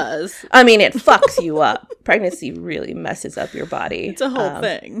fucking does. I mean, it fucks you up. Pregnancy really messes up your body. It's a whole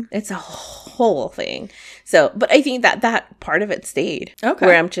thing. It's a whole thing. So, but I think that part of it stayed. Okay.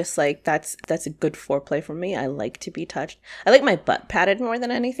 Where I'm just like, that's a good foreplay for me. I like to be touched. I like my butt patted more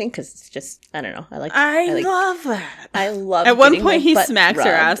than anything because it's just, I don't know. I love that. I love. At one point, he smacks her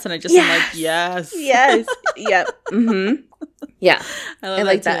ass, and I just am like, yes. Yes. Yep. Mm-hmm. Yeah. I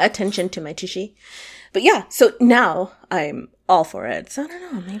like that attention to my tushy. But yeah, so now I'm all for it. So I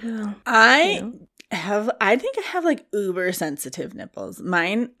don't know. Maybe I think I have like uber sensitive nipples.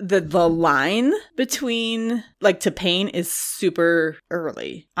 Mine, the line between like to pain is super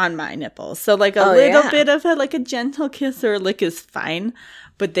early on my nipples. So like a little bit of like a gentle kiss or a lick is fine,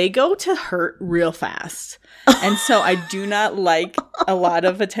 but they go to hurt real fast. And so I do not like a lot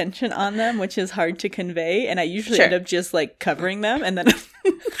of attention on them, which is hard to convey. And I usually end up just like covering them. And then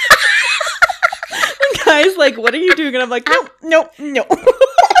guys like, what are you doing? And I'm like, no.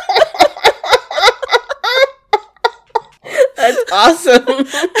 awesome.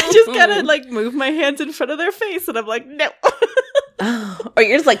 I just gotta like move my hands in front of their face, and I'm like, no. Or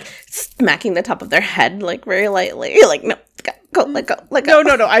you're just like smacking the top of their head like very lightly. You're like, no, go, let go, let go.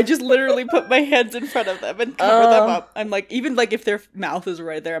 No. I just literally put my hands in front of them and cover them up. I'm like, even like if their mouth is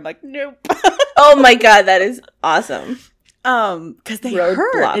right there, I'm like, nope. Oh my God, that is awesome. Because they Road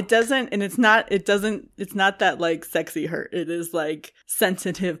hurt. blocked. It doesn't, and it's not that like sexy hurt. It is like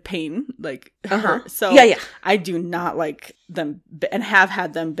sensitive pain, like hurt. So Yeah. I do not like them and have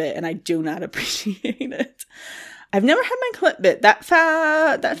had them bit, and I do not appreciate it. I've never had my clip bit. That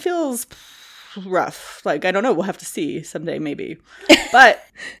feels rough. Like, I don't know. We'll have to see someday, maybe. But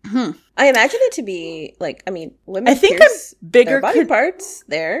I imagine it to be like, I mean, women I think pierce I'm bigger their body parts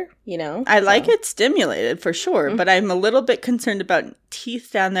there, you know. I like it stimulated for sure, but I'm a little bit concerned about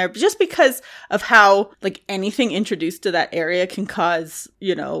teeth down there just because of how like anything introduced to that area can cause,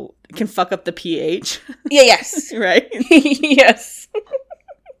 you know, can fuck up the pH. Yeah, yes. Right? Yes.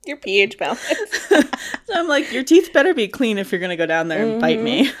 Your pH balance. So I'm like, your teeth better be clean if you're going to go down there and bite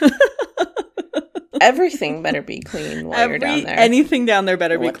me. Everything better be clean while you're down there. Anything down there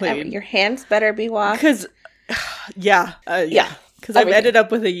better be Whatever. clean. Your hands better be washed. Because, yeah. Because I've Everything. ended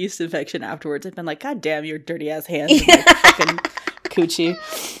up with a yeast infection afterwards. I've been like, God damn, your dirty ass hands and your fucking coochie.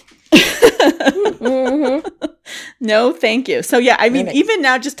 No, thank you. So yeah, I mean, even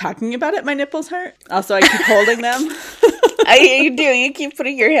now just talking about it, my nipples hurt. Also, I keep holding them. You do. You keep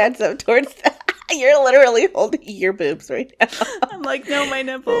putting your hands up towards that. You're literally holding your boobs right now. I'm like, no, my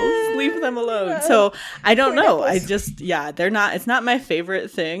nipples. Leave them alone. So I don't know. Nipples. I just, they're not, it's not my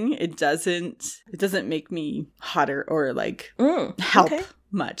favorite thing. It doesn't make me hotter or like help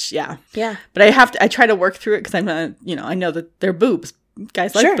much. Yeah. Yeah. But I try to work through it because I'm not, you know, I know that they're boobs.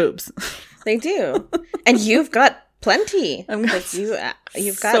 Guys like boobs. They do. And you've got plenty. Like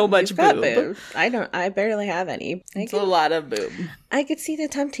you've got so much you've got boob. boobs. I barely have any. It's a lot of boob. I could see the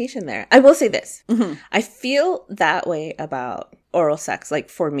temptation there. I will say this. I feel that way about oral sex, like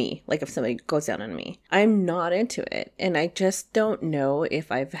for me, like if somebody goes down on me. I'm not into it. And I just don't know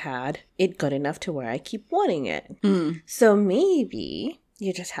if I've had it good enough to where I keep wanting it. So maybe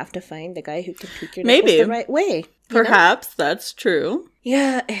you just have to find the guy who can tweak your nipples the right way. Perhaps that's true.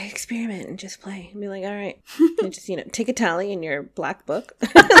 Yeah, experiment and just play. And be like, all right. And just, take a tally in your black book.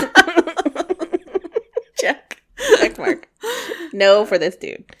 Check mark. No for this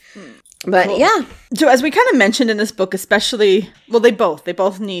dude. But yeah. So as we kind of mentioned in this book, especially, well, they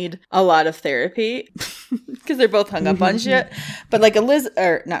both need a lot of therapy because they're both hung up on shit. But like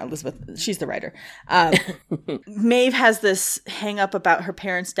not Elizabeth, she's the writer. Maeve has this hang up about her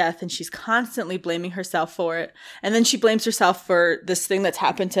parents' death and she's constantly blaming herself for it. And then she blames herself for this thing that's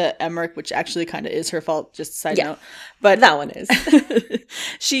happened to Emmerich, which actually kind of is her fault, just a side note. But that one is.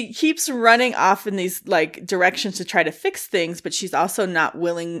 She keeps running off in these like directions to try to fix things, but she's also not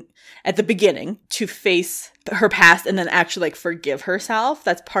willing at the beginning to face her past and then actually like forgive herself.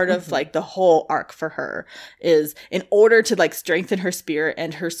 That's part of like the whole arc for her, is in order to like strengthen her spirit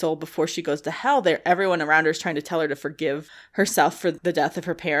and her soul before she goes to hell, everyone around her is trying to tell her to forgive herself for the death of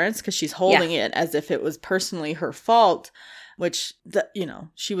her parents because she's holding it as if it was personally her fault, which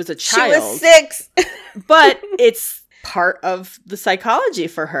she was a child. She was 6. But it's part of the psychology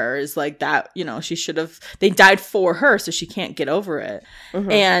for her is like that, they died for her, so she can't get over it.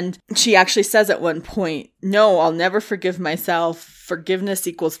 And she actually says at one point, no, I'll never forgive myself. Forgiveness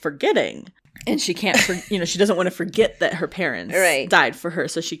equals forgetting. And she can't, she doesn't want to forget that her parents died for her,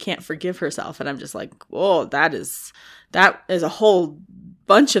 so she can't forgive herself. And I'm just like, whoa, that is a whole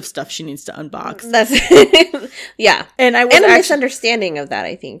bunch of stuff she needs to unbox. That's yeah. And a misunderstanding of that,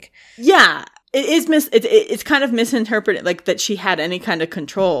 I think. Yeah. It is it's kind of misinterpreted, like that she had any kind of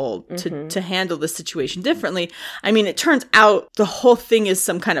control to handle the situation differently. I mean, it turns out the whole thing is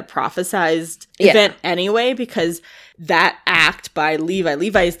some kind of prophesized event anyway, because that act by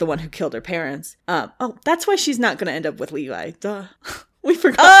Levi is the one who killed her parents. That's why she's not going to end up with Levi. Duh. We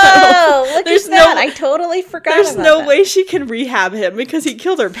forgot. Oh, look at that. I totally forgot There's no way she can rehab him because he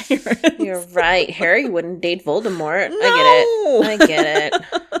killed her parents. You're right. Harry wouldn't date Voldemort. No. I get it.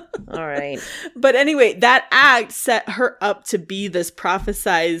 All right. But anyway, that act set her up to be this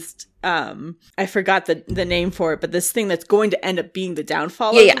prophesized, I forgot the name for it, but this thing that's going to end up being the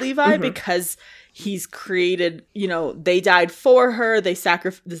downfall of Levi because he's created, they died for her. They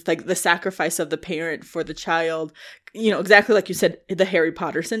the sacrifice of the parent for the child exactly like you said, the Harry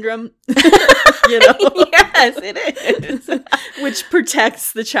Potter syndrome. Yes, it is. Which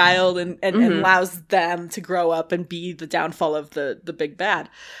protects the child and allows them to grow up and be the downfall of the big bad.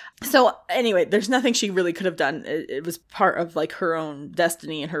 So anyway, there's nothing she really could have done. It was part of like her own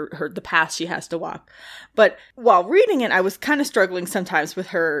destiny and the path she has to walk. But while reading it, I was kind of struggling sometimes with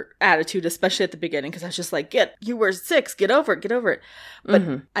her attitude, especially at the beginning, because I was just like, you were 6, get over it. But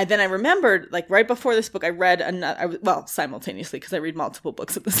I remembered, like right before this book, I read simultaneously, because I read multiple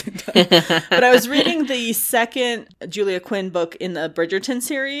books at the same time. But I was reading the second Julia Quinn book in the Bridgerton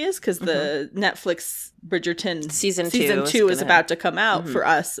series, because the Netflix Bridgerton season 2 is about to come out for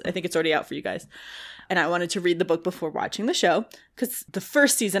us. I think it's already out for you guys. And I wanted to read the book before watching the show, because the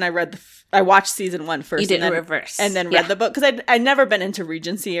first season I watched season 1 first. You did reverse. And then read the book, because I'd never been into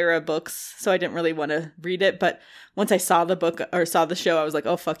Regency era books, so I didn't really want to read it. But once I saw the book or saw the show, I was like,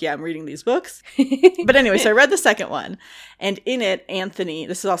 oh, fuck yeah, I'm reading these books. But anyway, so I read the second one. And in it, Anthony,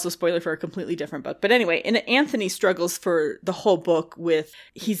 this is also a spoiler for a completely different book. But anyway, in it, Anthony struggles for the whole book with,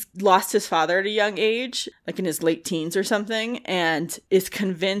 he's lost his father at a young age, like in his late teens or something, and is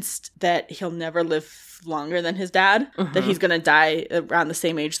convinced that he'll never live longer than his dad, that he's gonna die around the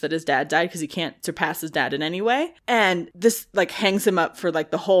same age that his dad died, because he can't surpass his dad in any way. And this like hangs him up for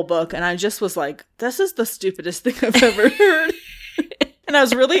like the whole book, and I just was like, this is the stupidest thing I've ever heard. And I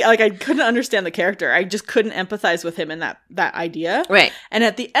was really like, I couldn't understand the character. I just couldn't empathize with him in that idea. Right. And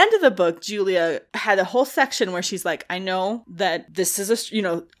at the end of the book, Julia had a whole section where she's like, I know that this is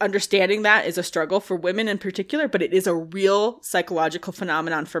understanding that is a struggle for women in particular, but it is a real psychological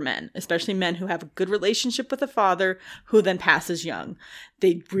phenomenon for men, especially men who have a good relationship with a father who then passes young.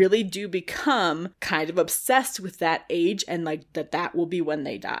 They really do become kind of obsessed with that age, and like that will be when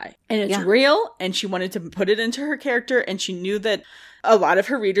they die. And it's real. And she wanted to put it into her character, and she knew that a lot of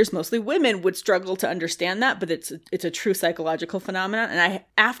her readers, mostly women, would struggle to understand that, but it's a true psychological phenomenon. And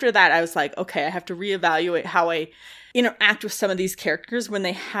after that, I was like, okay, I have to reevaluate how I interact with some of these characters when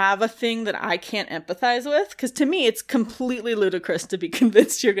they have a thing that I can't empathize with. Because to me, it's completely ludicrous to be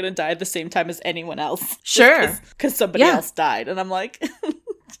convinced you're going to die at the same time as anyone else. Sure. Because somebody else died. And I'm like...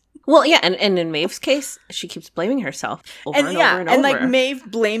 Well, yeah, and in Maeve's case, she keeps blaming herself over and over. And like Maeve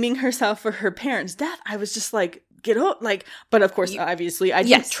blaming herself for her parents' death, I was just like, get up, like. But of course, obviously, I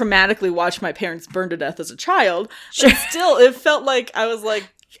didn't traumatically watch my parents burn to death as a child. But still, it felt like I was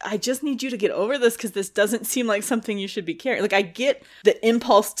like, I just need you to get over this, because this doesn't seem like something you should be carrying. Like, I get the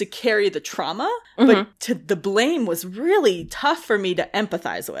impulse to carry the trauma, but the blame was really tough for me to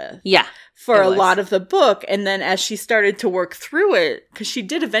empathize with. Yeah. For a lot of the book. And then as she started to work through it, because she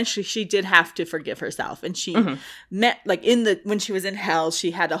did have to forgive herself. And she met, like, when she was in hell,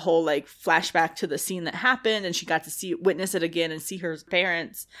 she had a whole, like, flashback to the scene that happened, and she got to witness it again and see her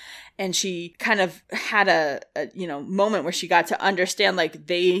parents. And she kind of had a moment where she got to understand, like,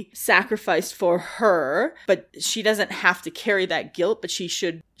 they sacrificed for her, but she doesn't have to carry that guilt, but she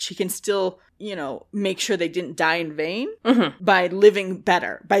can still, make sure they didn't die in vain by living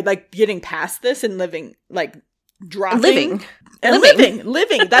better, by like getting past this and living, like dropping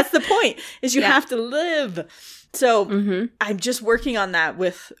living. That's the point, is you have to live. So I'm just working on that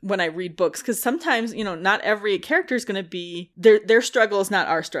with when I read books, because sometimes, not every character is going to be, their struggle is not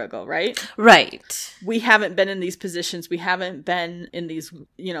our struggle, right? Right. We haven't been in these positions. We haven't been in these,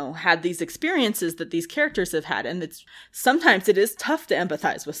 had these experiences that these characters have had. And sometimes it is tough to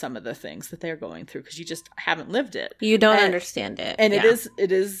empathize with some of the things that they're going through, because you just haven't lived it. You don't understand it. And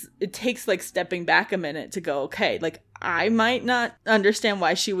it takes like stepping back a minute to go, okay, like I might not understand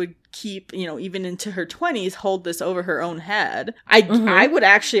why she would keep, even into her 20s, hold this over her own head. I would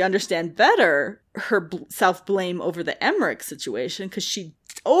actually understand better her self-blame over the Emmerich situation, because she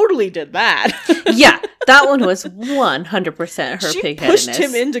totally did that. Yeah, that one was 100% her she pig-headedness. Pushed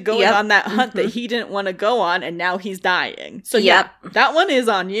him into going on that hunt that he didn't want to go on, and now he's dying. So that one is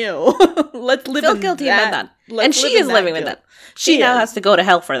on you. Let's live Feel in guilty that. about that. And she is living with that. She now has to go to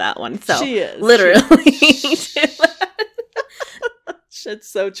hell for that one. So she is. Literally. It's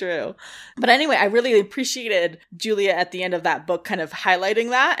so true. But anyway, I really appreciated Julia at the end of that book kind of highlighting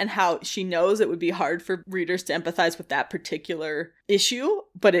that, and how she knows it would be hard for readers to empathize with that particular issue,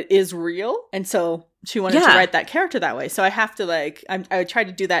 but it is real. And so she wanted to write that character that way. So I have to I tried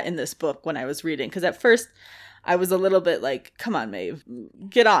to do that in this book when I was reading, because at first I was a little bit like, come on, Maeve,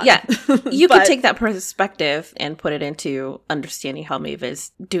 get on. Yeah. You could take that perspective and put it into understanding how Maeve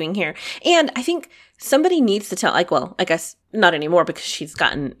is doing here. And I think somebody needs to tell, like, well, I guess not anymore because she's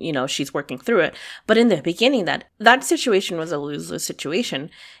gotten, she's working through it. But in the beginning, that situation was a lose-lose situation.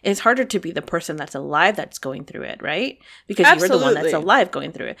 It's harder to be the person that's alive that's going through it, right? Because you were the one that's alive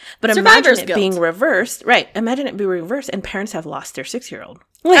going through it. But imagine it being reversed. Right. Imagine it being reversed and parents have lost their 6-year-old.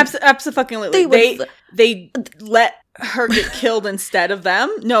 Like, absolutely. They let her get killed instead of them?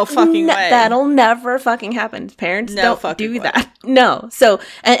 No fucking way. That'll never fucking happen. Parents don't do that. No. So,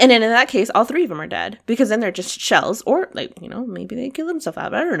 and in that case, all 3 of them are dead because then they're just shells, or like, maybe they kill themselves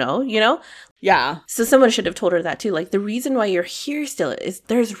out. I don't know, Yeah. So someone should have told her that too. Like, the reason why you're here still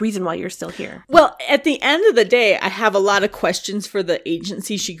there's a reason why you're still here. Well, at the end of the day, I have a lot of questions for the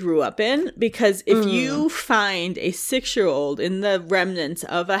agency she grew up in, because if you find a 6-year-old in the remnants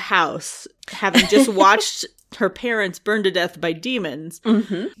of a house, having just watched her parents burned to death by demons,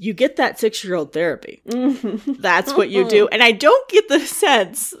 you get that 6-year-old therapy. That's what you do. And I don't get the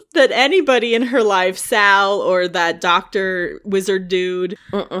sense that anybody in her life, Sal or that doctor wizard dude,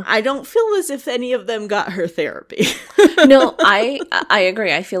 I don't feel as if any of them got her therapy. No, I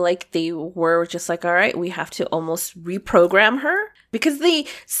agree. I feel like they were just like, all right, we have to almost reprogram her. Because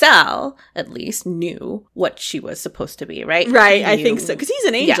Sal, at least, knew what she was supposed to be, right? Right, I think so. Because he's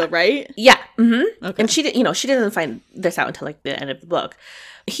an angel, right? Yeah. Mm-hmm. Okay. And she didn't find this out until like the end of the book.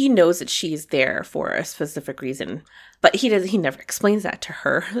 He knows that she's there for a specific reason, but he never explains that to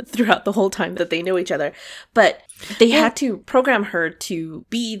her throughout the whole time that they know each other. But they had to program her to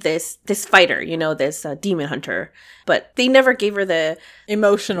be this fighter, this demon hunter. But they never gave her the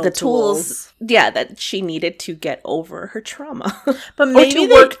emotional tools, that she needed to get over her trauma, but maybe or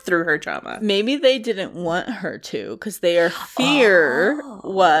to work through her trauma. Maybe they didn't want her to, because their fear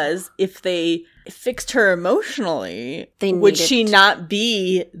was if they fixed her emotionally, would she not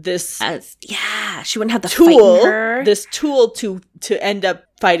be this she wouldn't have the tool fight in her. This tool to end up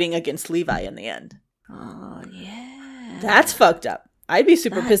fighting against Levi in the end. Oh yeah, that's fucked up. I'd be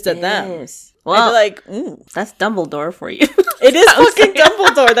super pissed at them. Well, I'd be like, ooh, that's Dumbledore for you. It is fucking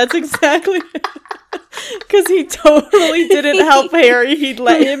Dumbledore. That's exactly because he totally didn't help Harry. He'd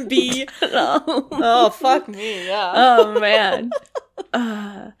let him be. Oh fuck me, yeah. Oh man.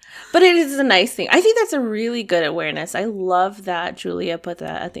 But it is a nice thing. I think that's a really good awareness. I love that Julia put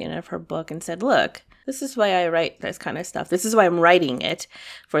that at the end of her book and said, look, this is why I write this kind of stuff. This is why I'm writing it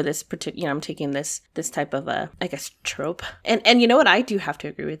for this particular, I'm taking this type of trope. And you know what? I do have to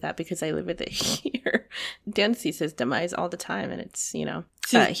agree with that because I live with it here. Dan sees his demise all the time, and it's, he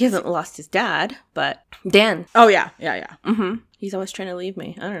hasn't lost his dad, but Dan. Oh, yeah. Mm-hmm. He's always trying to leave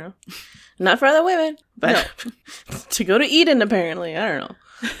me. I don't know. Not for other women, but to go to Eden, apparently. I don't know.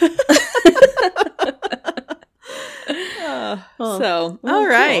 All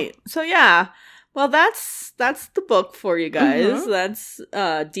right. Cool. So, yeah. Well, that's the book for you guys. That's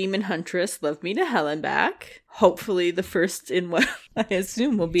Demon Huntress, Love Me to Hell and Back. Hopefully the first in what I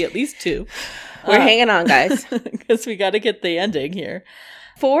assume will be at least 2. We're hanging on, guys. Because we got to get the ending here.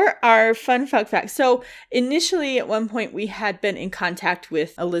 For our fun fact. So initially at one point we had been in contact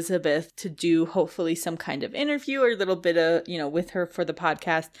with Elizabeth to do hopefully some kind of interview or a little bit of, with her for the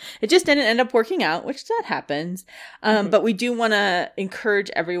podcast. It just didn't end up working out, which that happens. But we do want to encourage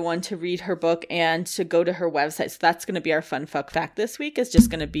everyone to read her book and to go to her website. So that's going to be our fun fact this week. It's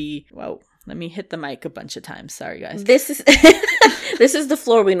just going to be, let me hit the mic a bunch of times. Sorry, guys. This is this is the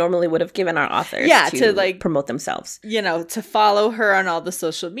floor we normally would have given our authors to promote themselves. To follow her on all the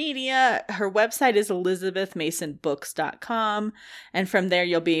social media. Her website is elizabethmasonbooks.com. And from there,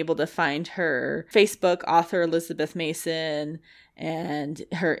 you'll be able to find her Facebook, author Elizabeth Mason, and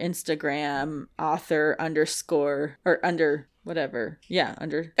her Instagram, author _, or under whatever. Yeah,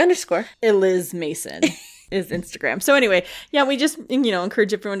 under _ Eliz Mason. Is Instagram. So anyway, we just,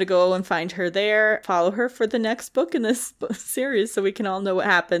 encourage everyone to go and find her there. Follow her for the next book in this series so we can all know what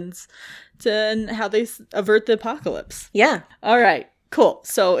happens and how they avert the apocalypse. Yeah. All right. Cool.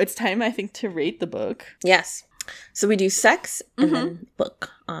 So it's time, I think, to rate the book. Yes. So we do sex and then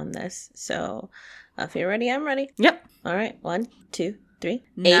book on this. So if you're ready, I'm ready. Yep. All right. 1, 2, 3,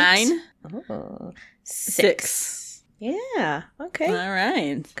 9. 8. Oh, 6. Yeah. Okay. All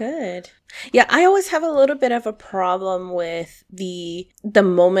right. Good. Yeah, I always have a little bit of a problem with the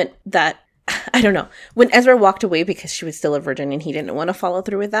moment that, I don't know, when Ezra walked away because she was still a virgin and he didn't want to follow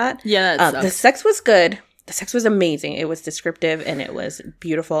through with that. Yeah, the sex was good. The sex was amazing. It was descriptive and it was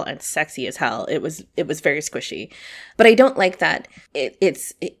beautiful and sexy as hell. It was very squishy. But I don't like that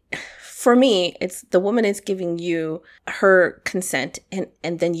it's for me, it's the woman is giving you her consent,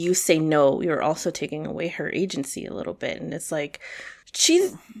 and then you say no, you're also taking away her agency a little bit. And it's like,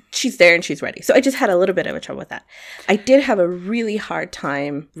 she's there and she's ready. So I just had a little bit of a trouble with that. I did have a really hard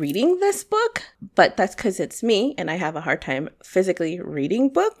time reading this book, but that's because it's me and I have a hard time physically reading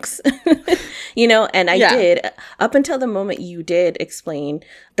books, and I did up until the moment you did explain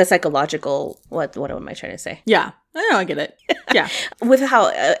the psychological, what am I trying to say? Yeah. I know, I get it. Yeah. With how,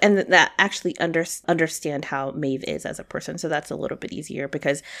 and that actually understand how Maeve is as a person. So that's a little bit easier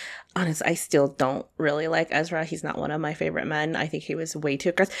because, honestly, I still don't really like Ezra. He's not one of my favorite men. I think he was way too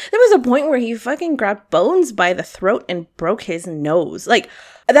aggressive. There was a point where he fucking grabbed Bones by the throat and broke his nose. Like,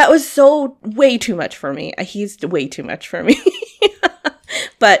 that was so way too much for me. He's way too much for me.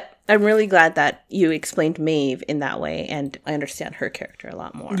 But I'm really glad that you explained Maeve in that way, and I understand her character a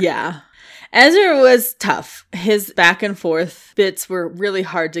lot more. Yeah. Ezra was tough. His back and forth bits were really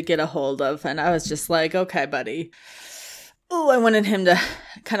hard to get a hold of. And I was just like, okay, buddy. Oh, I wanted him to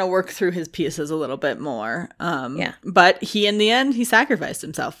kind of work through his pieces a little bit more. But in the end, he sacrificed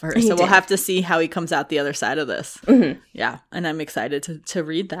himself for her. So we'll have to see how he comes out the other side of this. Mm-hmm. Yeah. And I'm excited to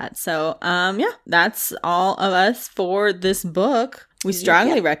read that. So, that's all of us for this book. We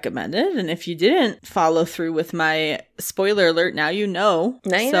strongly recommend it. And if you didn't follow through with my spoiler alert, now you know.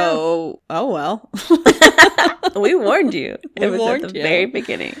 Oh, well. We warned you. It was at the very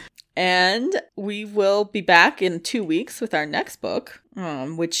beginning. And we will be back in 2 weeks with our next book,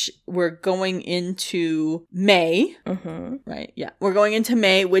 which we're going into May. Mm-hmm. Right? Yeah. We're going into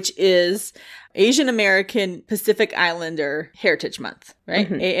May, which is Asian American Pacific Islander Heritage Month, right?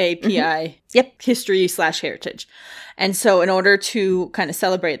 Mm-hmm. AAPI. Mm-hmm. Yep. History/heritage. And so in order to kind of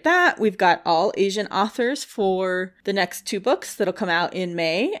celebrate that, we've got all Asian authors for the next 2 books that'll come out in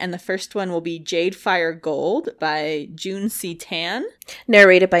May. And the first one will be Jade Fire Gold by June C. Tan.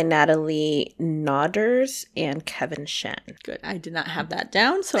 Narrated by Natalie Nodders and Kevin Shen. Good. I did not have that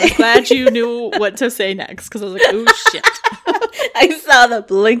down, so I'm glad you knew what to say next, because I was like, oh, shit. I saw the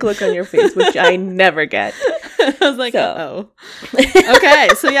blank look on your face, which I never get. I was like, uh-oh. Okay,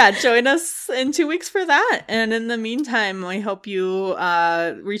 so yeah, join us in 2 weeks for that. And in the meantime, I hope you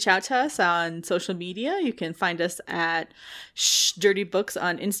reach out to us on social media. You can find us at Shh Dirty Books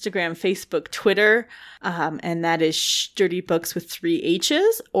on Instagram, Facebook, Twitter. And that is Shh Dirty Books with 3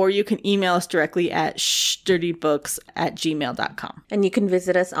 H's. Or you can email us directly at shdirtybooks@gmail.com. And you can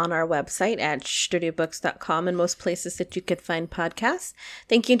visit us on our website at shdirtybooks.com and most places that you could find podcasts.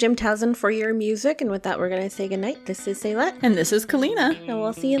 Thank you, Jim Townsend, for your music. And with that, we're going to say goodnight. This is Saylet. And this is Kalina. And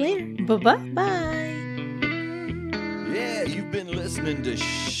we'll see you later. Bye-bye. Bye. Yeah, you've been listening to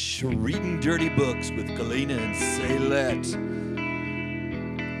Reading Dirty Books with Kalina and Saylet.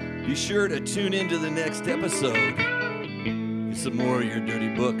 Be sure to tune into the next episode. Get some more of your dirty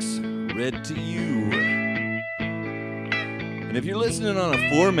books read to you. And if you're listening on a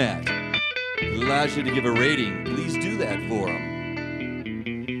format that allows you to give a rating, please do that for them.